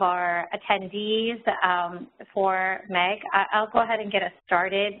all of our attendees. For Meg, I'll go ahead and get us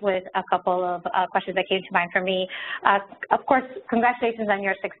started with a couple of questions that came to mind for me. Of course, congratulations on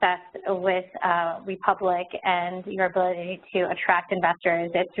your success with Republic and your ability to attract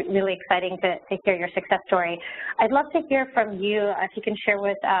investors. It's really exciting to hear your success story. I'd love to hear from you, if you can share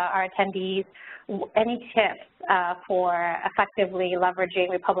with our attendees any tips for effectively leveraging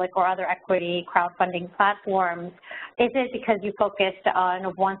Republic or other equity crowdfunding platforms. Is it because you focused on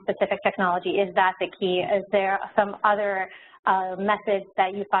one specific technology? Is that the key? Is there some other methods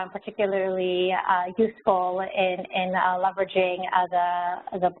that you found particularly useful in leveraging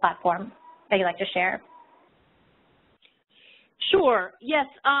the platform that you'd like to share? Sure. Yes.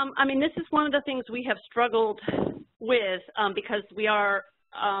 I mean, this is one of the things we have struggled with because we are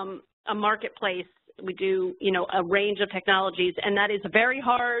a marketplace. We do, a range of technologies, and that is very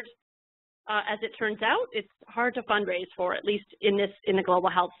hard. As it turns out, it's hard to fundraise for, at least in the global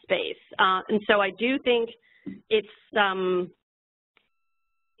health space. And so I do think it's.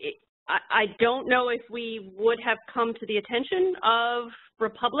 I don't know if we would have come to the attention of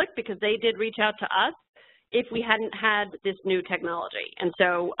Republic, because they did reach out to us, if we hadn't had this new technology. And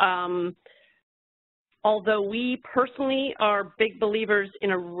so, although we personally are big believers in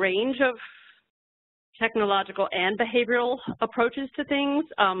a range of technological and behavioral approaches to things,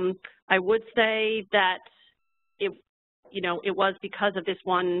 I would say that it was because of this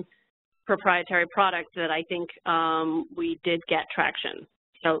one proprietary product that I think we did get traction.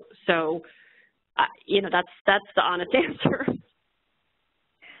 So that's the honest answer.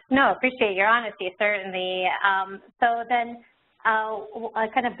 No, appreciate your honesty, certainly. So then,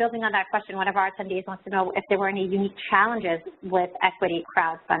 kind of building on that question, one of our attendees wants to know if there were any unique challenges with equity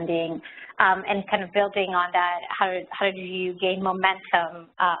crowdfunding, and kind of building on that, how did you gain momentum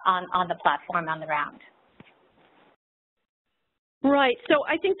on the platform on the round? Right. So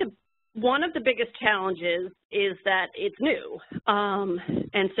I think one of the biggest challenges is that it's new,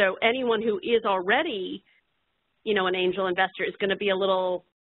 and so anyone who is already, an angel investor is going to be a little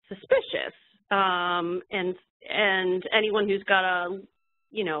suspicious, and anyone who's got a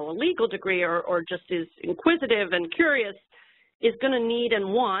legal degree or just is inquisitive and curious is going to need and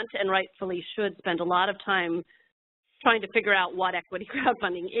want, and rightfully should, spend a lot of time trying to figure out what equity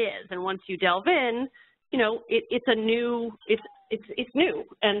crowdfunding is. And once you delve in, it's new.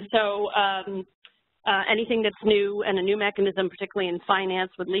 And so anything that's new and a new mechanism, particularly in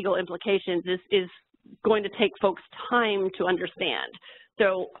finance with legal implications, is going to take folks time to understand.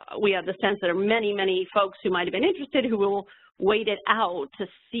 So we have the sense that there are many, many folks who might have been interested who will wait it out to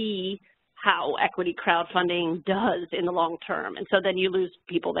see how equity crowdfunding does in the long term. And so then you lose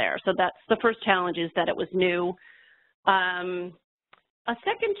people there. So that's the first challenge, is that it was new. A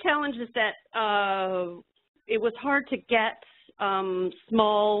second challenge is that it was hard to get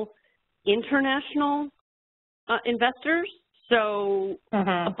small international investors. So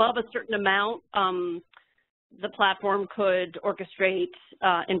above a certain amount, the platform could orchestrate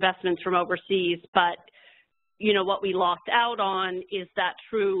investments from overseas, but what we lost out on is that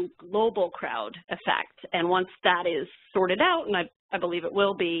true global crowd effect. And once that is sorted out, and I believe it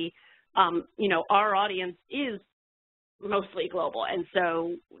will be, our audience is mostly global. And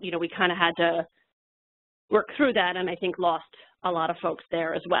so, we kind of had to work through that, and I think lost a lot of folks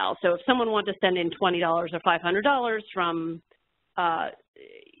there as well. So if someone wanted to send in $20 or $500 from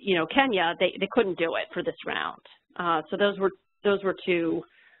Kenya, they couldn't do it for this round. So those were two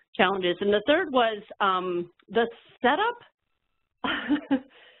challenges. And the third was the setup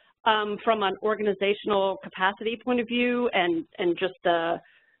from an organizational capacity point of view, and just the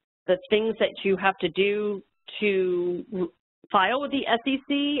things that you have to do to file with the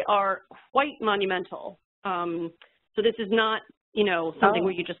SEC are quite monumental. So this is not, something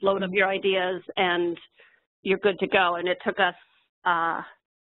where you just load up your ideas and you're good to go. And it took us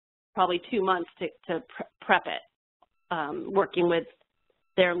probably 2 months to prep it, working with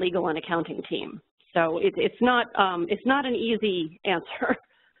their legal and accounting team. So it's not an easy answer.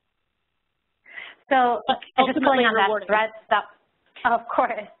 So just pulling on that thread, of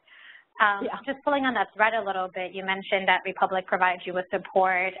course. Just pulling on that thread a little bit, you mentioned that Republic provides you with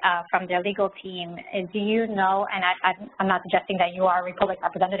support from their legal team. Do you know, and I'm not suggesting that you are a Republic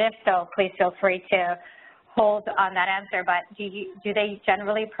representative, so please feel free to hold on that answer, but do they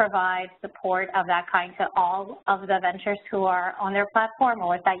generally provide support of that kind to all of the ventures who are on their platform,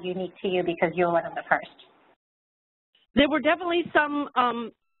 or is that unique to you because you're one of the first? There were definitely some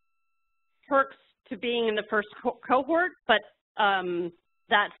perks to being in the first cohort, but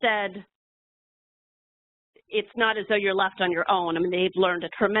that said, it's not as though you're left on your own. I mean, they've learned a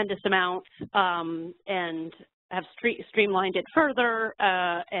tremendous amount and have streamlined it further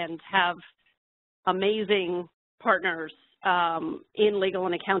and have amazing partners in legal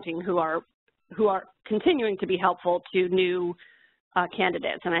and accounting who are continuing to be helpful to new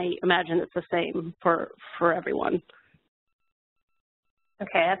candidates, and I imagine it's the same for everyone.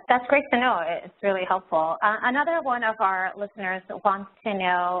 Okay, that's great to know. It's really helpful. Another one of our listeners wants to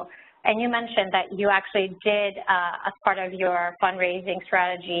know, and you mentioned that you actually did, as part of your fundraising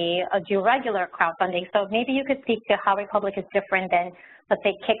strategy, do regular crowdfunding. So maybe you could speak to how Republic is different than, let's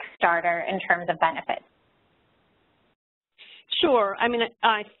say, Kickstarter in terms of benefits. Sure. I mean,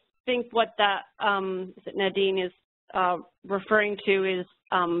 I think what that Nadine is referring to is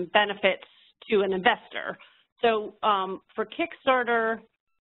benefits to an investor. So for Kickstarter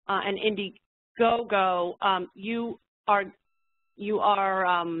and Indiegogo, you are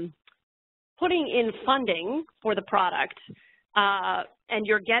putting in funding for the product, and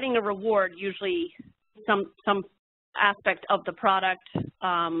you're getting a reward, usually some aspect of the product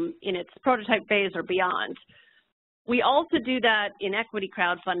in its prototype phase or beyond. We also do that in equity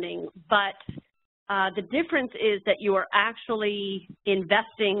crowdfunding, but the difference is that you are actually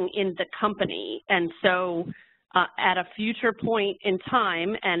investing in the company, and so at a future point in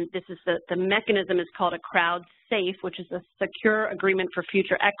time, and this is the mechanism is called a crowd safe, which is a secure agreement for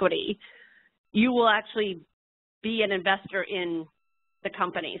future equity, you will actually be an investor in the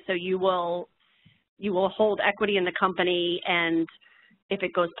company. So you will hold equity in the company, and if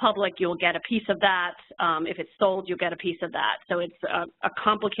it goes public, you'll get a piece of that. If it's sold, you'll get a piece of that. So it's a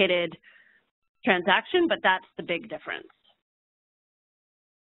complicated transaction, but that's the big difference.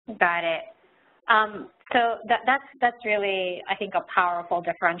 Got it. So that's really, I think, a powerful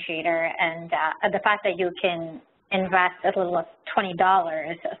differentiator, and the fact that you can invest as little as $20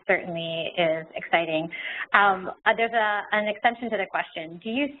 certainly is exciting. There's an extension to the question. Do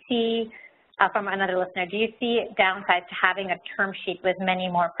you see, from another listener, do you see downsides to having a term sheet with many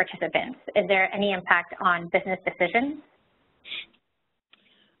more participants? Is there any impact on business decisions?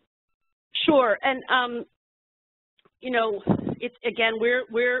 Sure, and you know, it's again,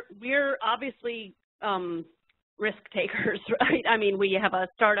 we're obviously risk takers, right? I mean, we have a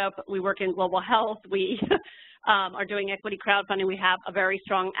startup, we work in global health, we are doing equity crowdfunding, we have a very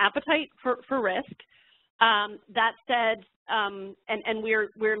strong appetite for risk. That said, and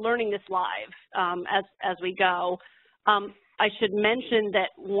we're learning this live as we go. I should mention that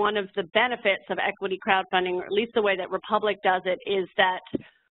one of the benefits of equity crowdfunding, or at least the way that Republic does it, is that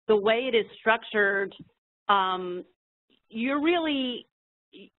the way it is structured,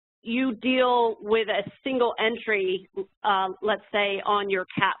 you deal with a single entry, let's say, on your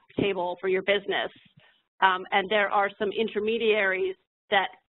cap table for your business. And there are some intermediaries that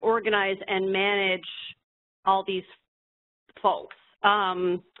organize and manage all these folks.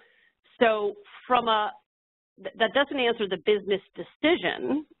 So that doesn't answer the business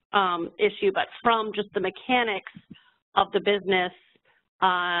decision issue, but from just the mechanics of the business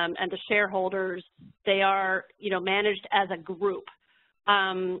and the shareholders, they are, managed as a group.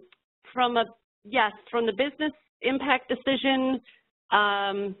 From the business impact decision,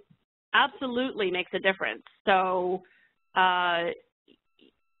 absolutely makes a difference. So,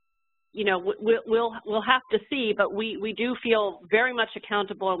 we'll have to see, but we do feel very much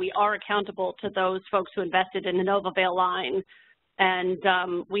accountable, and we are accountable to those folks who invested in the NovaVale line, and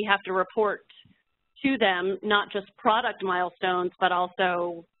we have to report to them not just product milestones, but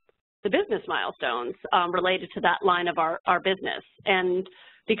also the business milestones related to that line of our business. And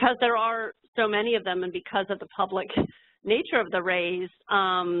because there are so many of them, and because of the public nature of the raise,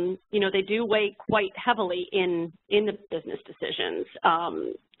 they do weigh quite heavily in the business decisions.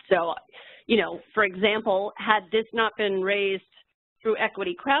 So, for example, had this not been raised through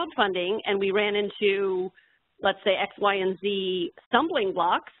equity crowdfunding and we ran into, let's say, X, Y, and Z stumbling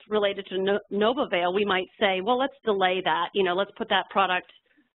blocks related to NovaVale, we might say, well, let's delay that. Let's put that product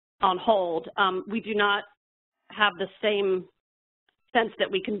on hold. We do not have the same sense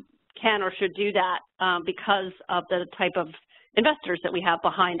that we can or should do that because of the type of investors that we have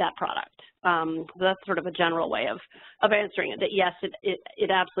behind that product. So that's sort of a general way of answering it, that yes,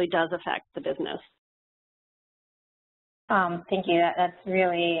 it absolutely does affect the business. Thank you. That's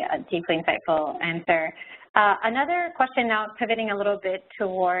really a deeply insightful answer. Another question now, pivoting a little bit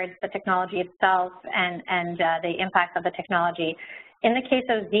towards the technology itself and the impact of the technology. In the case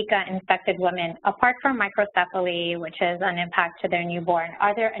of Zika-infected women, apart from microcephaly, which is an impact to their newborn,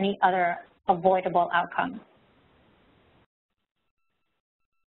 are there any other avoidable outcomes?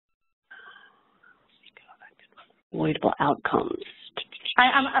 Avoidable outcomes.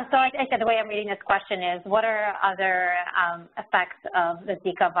 So I said the way I'm reading this question is, what are other effects of the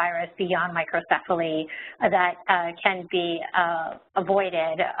Zika virus beyond microcephaly that can be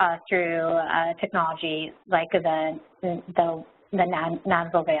avoided through technology like the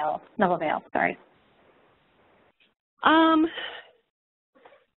NanoVeil, sorry. I'm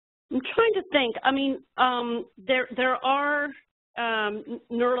trying to think. I mean, there are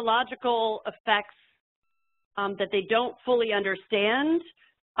neurological effects that they don't fully understand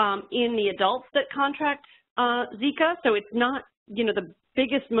in the adults that contract Zika. So it's not, the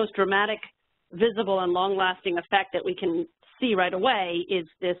biggest, most dramatic, visible, and long-lasting effect that we can see right away is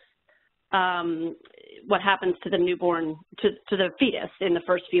this, what happens to the newborn, to the fetus in the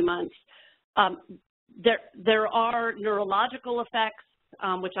first few months. There are neurological effects,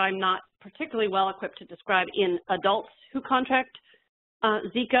 which I'm not particularly well equipped to describe in adults who contract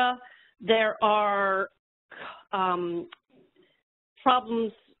Zika. There are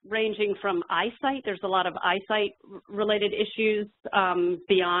problems ranging from eyesight. There's a lot of eyesight-related issues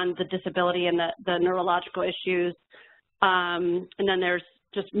beyond the disability and the neurological issues. And then there's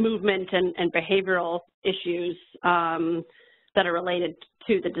just movement and behavioral issues that are related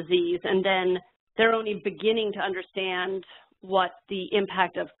to the disease. And then they're only beginning to understand what the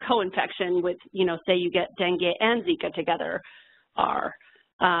impact of co-infection with, say you get dengue and Zika together are.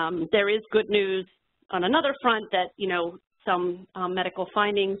 There is good news on another front that, some medical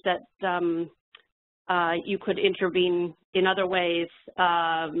findings that you could intervene in other ways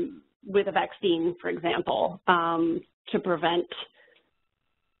with a vaccine, for example, to prevent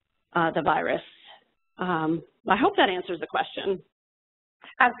the virus. I hope that answers the question.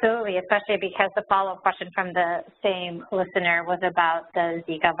 Absolutely, especially because the follow-up question from the same listener was about the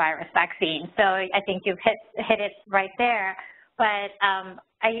Zika virus vaccine. So I think you've hit it right there. But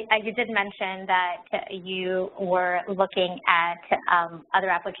you did mention that you were looking at other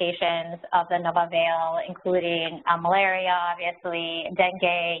applications of the NanoVeil, including malaria, obviously,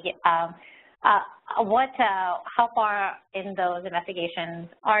 dengue. How far in those investigations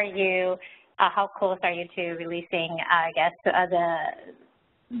are you? How close are you to releasing, the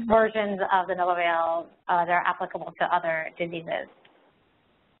versions of the NanoVeil that are applicable to other diseases?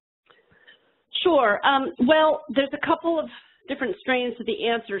 Sure. Well, there's a couple of different strains to the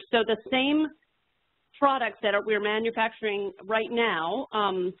answer. So the same products that we're manufacturing right now,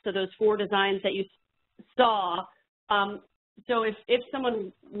 so those 4 designs that you saw, so if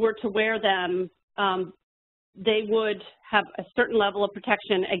someone were to wear them, they would have a certain level of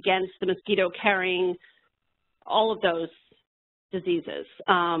protection against the mosquito carrying all of those diseases,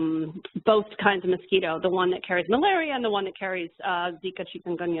 both kinds of mosquito, the one that carries malaria and the one that carries Zika,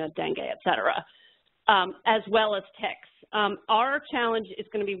 chikungunya, dengue, et cetera, as well as ticks. Our challenge is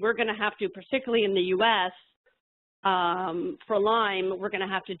going to be, we're going to have to, particularly in the U.S., for Lyme, we're going to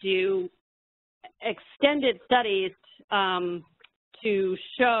have to do extended studies to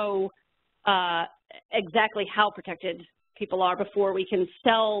show exactly how protected people are before we can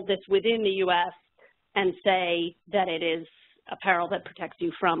sell this within the U.S. and say that it is apparel that protects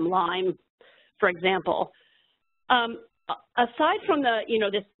you from Lyme, for example. Aside from the,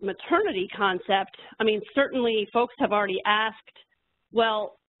 this maternity concept, I mean, certainly folks have already asked,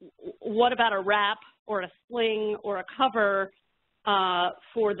 well, what about a wrap or a sling or a cover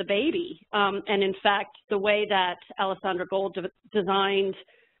for the baby? And in fact, the way that Alessandra Gold designed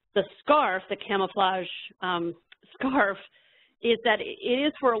the scarf, the camouflage scarf, is that it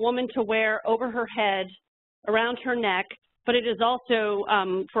is for a woman to wear over her head, around her neck, but it is also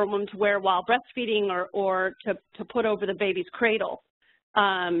for a woman to wear while breastfeeding or to put over the baby's cradle.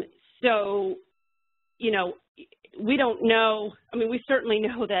 So, we don't know. I mean, we certainly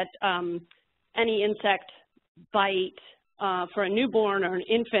know that any insect bite for a newborn or an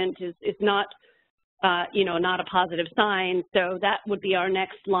infant is not, not a positive sign. So that would be our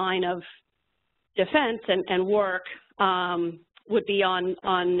next line of defense and work would be on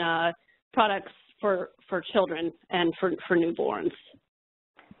products for children and for newborns.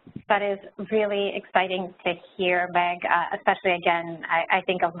 That is really exciting to hear, Meg, especially, again, I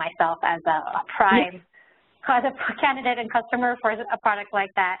think of myself as a prime candidate and customer for a product like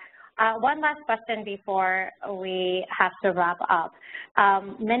that. One last question before we have to wrap up.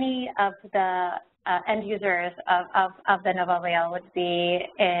 Many of the end users of the NanoVeil would be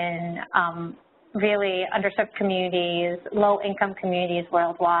in really underserved communities, low-income communities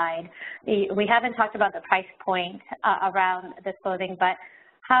worldwide. We haven't talked about the price point around this clothing, but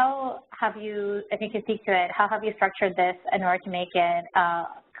how have you, if you can speak to it, how have you structured this in order to make it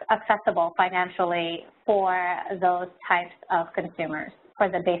accessible financially for those types of consumers, for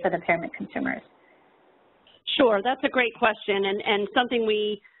the base of the pyramid consumers? Sure, that's a great question, and something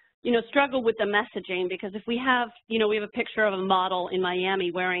we, struggle with the messaging, because if we have, we have a picture of a model in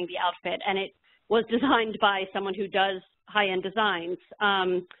Miami wearing the outfit, and it was designed by someone who does high-end designs,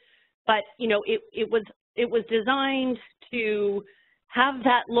 but it was designed to have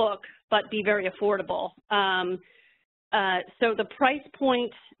that look, but be very affordable. So the price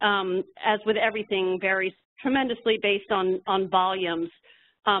point, as with everything, varies tremendously based on volumes.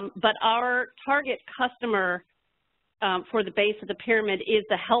 But our target customer for the base of the pyramid is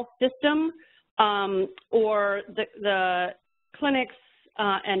the health system or the clinics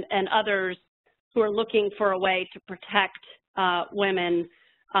and others who are looking for a way to protect women.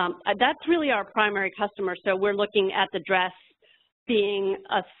 That's really our primary customer. So we're looking at the dress being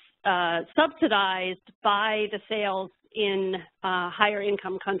subsidized by the sales in higher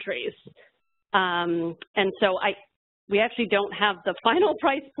income countries. And so we actually don't have the final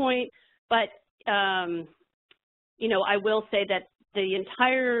price point, but I will say that the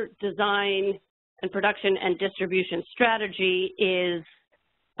entire design and production and distribution strategy is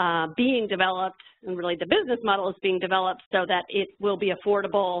being developed, and really the business model is being developed so that it will be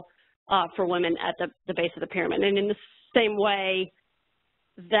affordable for women at the base of the pyramid. And in the same way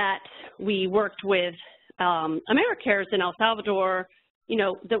that we worked with AmeriCares in El Salvador,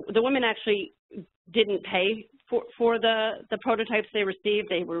 the women actually didn't pay for the prototypes they received.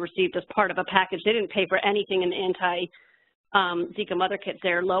 They were received as part of a package. They didn't pay for anything in the anti-Zika mother kits.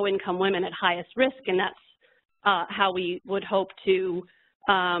 They're low-income women at highest risk, and that's how we would hope to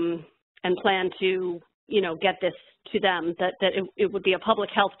and plan to, get this to them, that it would be a public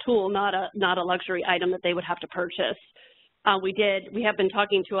health tool, not a luxury item that they would have to purchase. We have been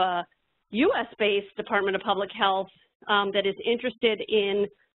talking to a U.S.-based Department of Public Health that is interested in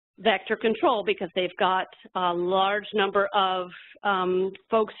vector control, because they've got a large number of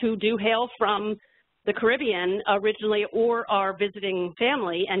folks who do hail from the Caribbean originally or are visiting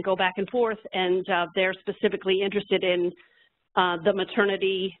family and go back and forth, and they're specifically interested in the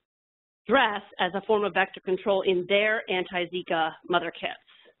maternity dress as a form of vector control in their anti-Zika mother kits.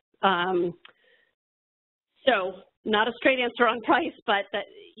 So not a straight answer on price, but that,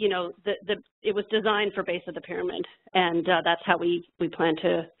 it was designed for base of the pyramid, and that's how we plan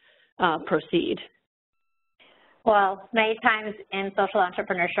to proceed. Well, many times in social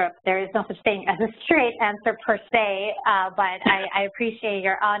entrepreneurship, there is no such thing as a straight answer per se, but I appreciate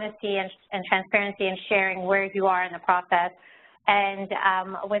your honesty and transparency in sharing where you are in the process. And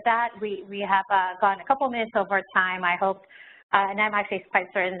with that, we have gone a couple minutes over time. I hope, and I'm actually quite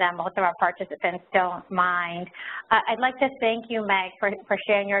certain that most of our participants don't mind. I'd like to thank you, Meg, for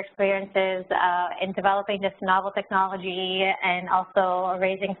sharing your experiences in developing this novel technology and also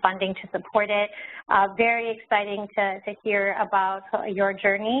raising funding to support it. Very exciting to hear about your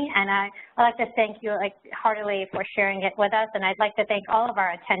journey, and I'd like to thank you heartily for sharing it with us, and I'd like to thank all of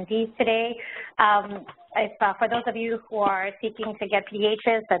our attendees today. For those of you who are seeking to get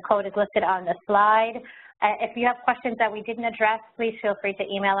PDHs, the code is listed on the slide. If you have questions that we didn't address, please feel free to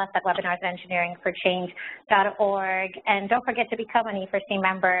email us at webinarsengineeringforchange.org. And don't forget to become an E4C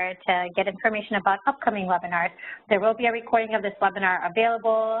member to get information about upcoming webinars. There will be a recording of this webinar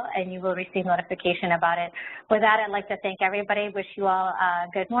available, and you will receive notification about it. With that, I'd like to thank everybody. Wish you all a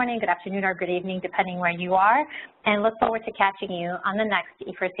good morning, good afternoon, or good evening, depending where you are, and look forward to catching you on the next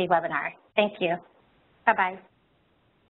E4C webinar. Thank you. Bye-bye.